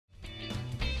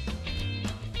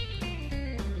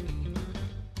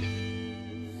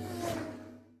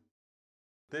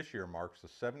This year marks the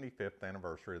 75th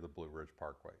anniversary of the Blue Ridge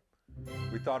Parkway.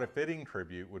 We thought a fitting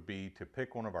tribute would be to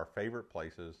pick one of our favorite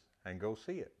places and go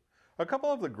see it. A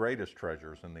couple of the greatest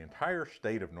treasures in the entire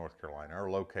state of North Carolina are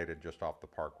located just off the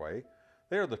Parkway.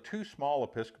 They are the two small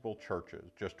Episcopal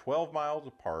churches, just 12 miles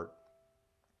apart.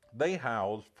 They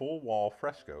house full-wall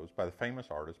frescoes by the famous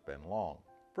artist Ben Long.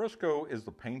 Fresco is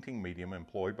the painting medium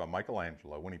employed by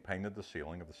Michelangelo when he painted the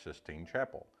ceiling of the Sistine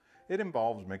Chapel. It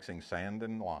involves mixing sand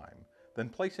and lime, then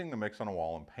placing the mix on a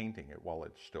wall and painting it while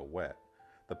it's still wet.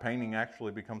 The painting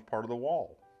actually becomes part of the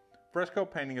wall. Fresco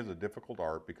painting is a difficult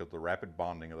art because of the rapid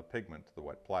bonding of the pigment to the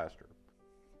wet plaster.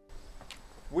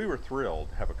 We were thrilled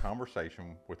to have a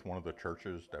conversation with one of the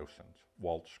church's docents,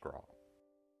 Walt Scraw.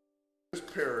 This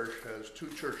parish has two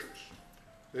churches.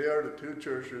 They are the two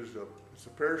churches it's the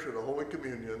parish of the Holy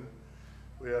Communion.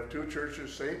 We have two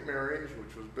churches, St. Mary's,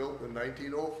 which was built in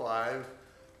 1905,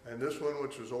 and this one,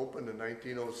 which was opened in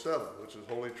 1907, which is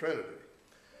Holy Trinity.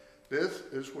 This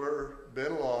is where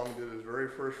Ben Long did his very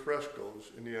first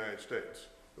frescoes in the United States.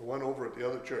 The one over at the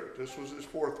other church. This was his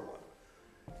fourth one.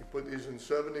 He put these in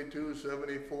 72,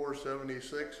 74,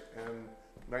 76, and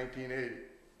 1980.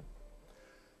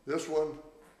 This one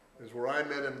is where I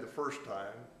met him the first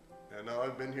time, and now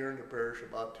I've been here in the parish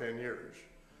about 10 years.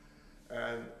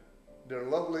 And they're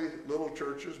lovely little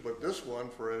churches, but this one,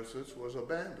 for instance, was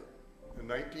abandoned. In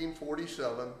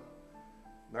 1947,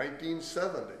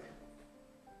 1970,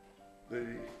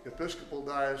 the Episcopal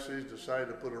Diocese decided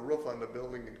to put a roof on the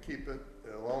building and keep it,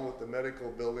 along with the medical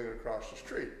building across the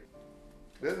street.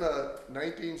 Then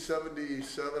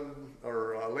 1977,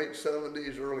 or late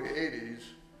 70s, early 80s,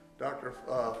 Dr.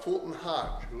 Fulton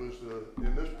Hodge, who is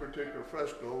in this particular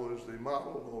fresco, is the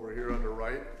model over here on the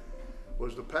right,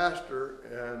 was the pastor,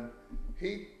 and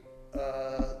he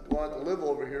wanted to live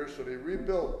over here, so they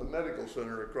rebuilt the medical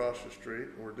center across the street,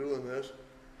 and we're doing this.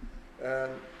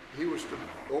 And he was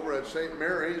over at St.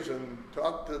 Mary's and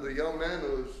talked to the young man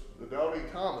who was the Doubting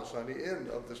Thomas on the end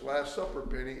of this Last Supper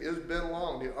painting, is Ben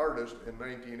Long, the artist, in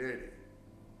 1980.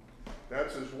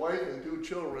 That's his wife and two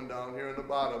children down here in the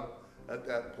bottom at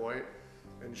that point,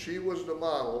 and she was the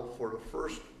model for the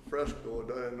first fresco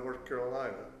done in North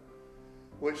Carolina,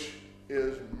 which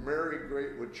is Mary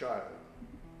Great with Child,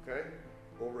 okay,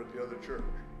 over at the other church.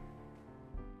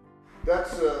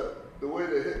 That's the way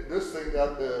this thing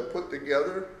got put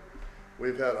together.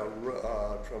 We've had a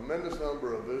tremendous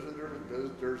number of visitors.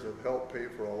 Visitors have helped pay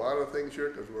for a lot of things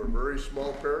here because we're a very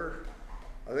small parish.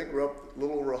 I think we're up a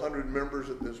little over 100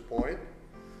 members at this point.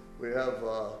 We have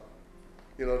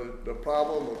you know, the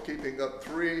problem of keeping up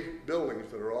 3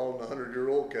 buildings that are all in the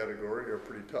 100-year-old category are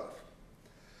pretty tough.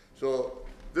 So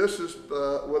this is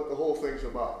what the whole thing's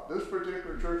about. This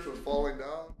particular church was falling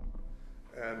down,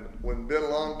 and when Ben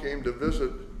Long came to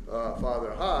visit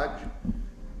Father Hodge,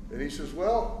 and he says,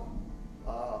 well,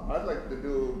 I'd like to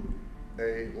do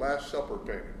a Last Supper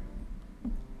painting.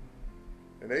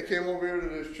 And they came over here to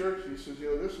this church. He says, you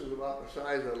know, this is about the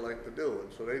size I'd like to do.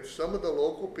 And so some of the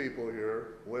local people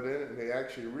here went in and they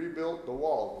actually rebuilt the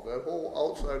wall. That whole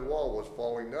outside wall was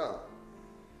falling down.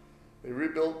 They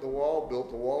rebuilt the wall, built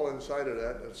the wall inside of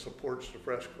that supports the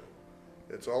fresco.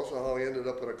 It's also how he ended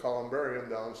up with a columbarium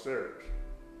downstairs.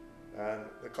 And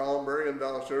the columbarium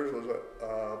downstairs was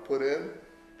put in,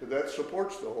 that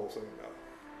supports the whole thing now.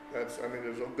 That's, I mean,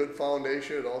 there's a good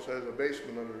foundation. It also has a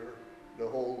basement under the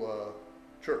whole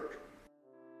church.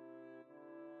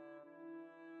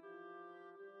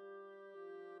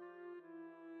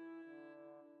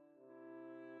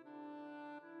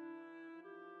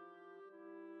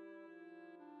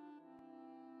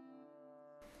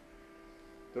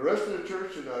 The rest of the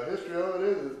church, and the history of it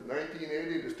is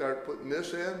 1980 to start putting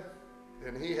this in,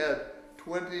 and he had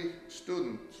 20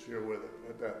 students here with him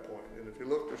at that point. And if you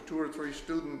look, there's 2 or 3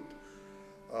 student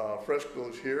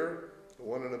frescoes here. The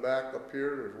one in the back up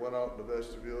here, there's one out in the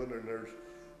vestibule, and there's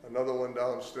another one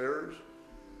downstairs.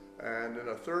 And then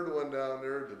a third one down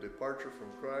there, the Departure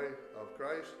from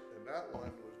Christ, and that one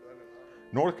was done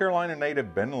in North Carolina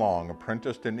native Ben Long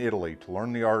apprenticed in Italy to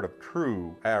learn the art of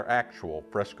true, actual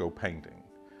fresco painting.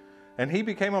 And he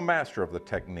became a master of the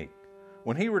technique.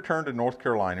 When he returned to North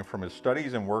Carolina from his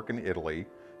studies and work in Italy,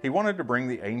 he wanted to bring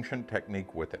the ancient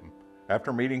technique with him.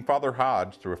 After meeting Father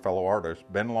Hodge through a fellow artist,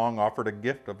 Ben Long offered a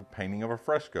gift of a painting of a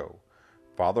fresco.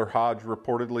 Father Hodge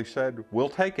reportedly said, "We'll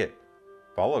take it,"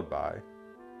 followed by,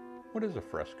 "What is a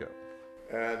fresco?"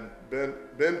 And Ben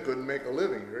couldn't make a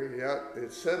living here.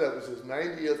 It said that was his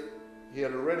 90th. He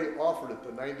had already offered it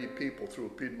to 90 people through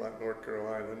Piedmont, North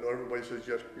Carolina. And everybody says,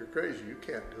 "Yes, you're crazy. You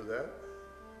can't do that."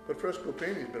 But fresco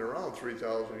painting's been around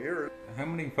 3,000 years. How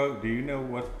many folks, do you know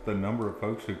what the number of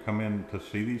folks who come in to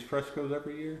see these frescoes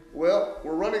every year? Well,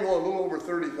 we're running on a little over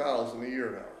 30,000 a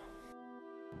year now.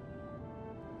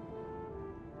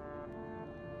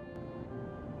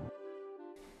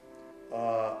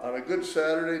 On a good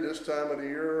Saturday this time of the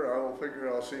year, I will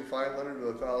figure I'll see 500 to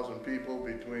 1,000 people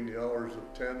between the hours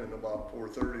of 10 and about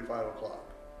 4:30, 5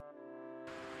 o'clock.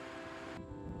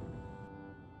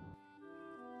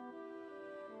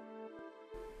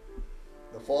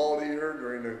 The fall of the year,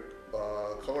 during the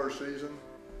color season,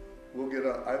 we'll get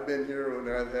I've been here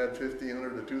when I've had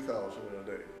 1,500 to 2,000 in a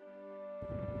day.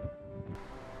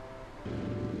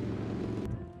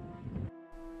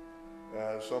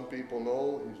 As some people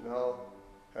know, he's now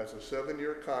has a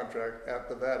 7-year contract at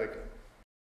the Vatican.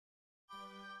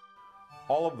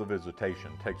 All of the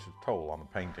visitation takes its toll on the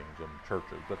paintings and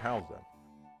churches that house them.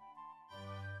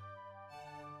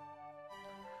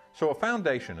 So a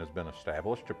foundation has been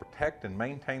established to protect and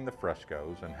maintain the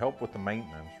frescoes and help with the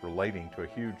maintenance relating to a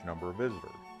huge number of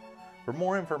visitors. For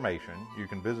more information, you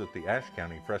can visit the Ashe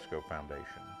County Fresco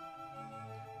Foundation.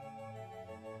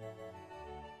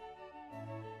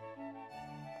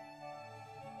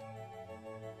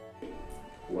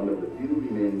 One of the few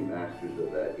remaining masters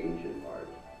of that ancient art.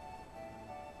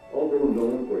 Although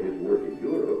known for his work in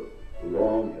Europe,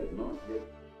 Long had not yet